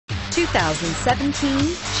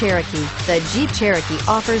2017 Cherokee. The Jeep Cherokee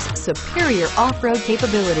offers superior off-road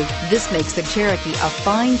capability. This makes the Cherokee a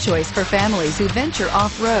fine choice for families who venture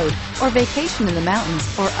off-road or vacation in the mountains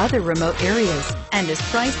or other remote areas, and is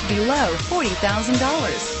priced below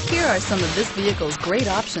 $40,000. Here are some of this vehicle's great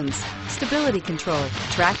options: stability control,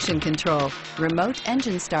 traction control, remote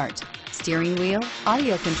engine start, steering wheel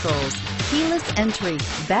audio controls, keyless entry,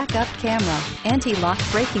 backup camera, anti-lock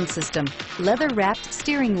braking system, leather-wrapped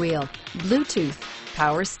steering wheel, Bluetooth,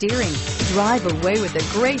 power steering. Drive away with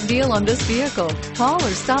a great deal on this vehicle. Call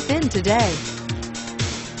or stop in today.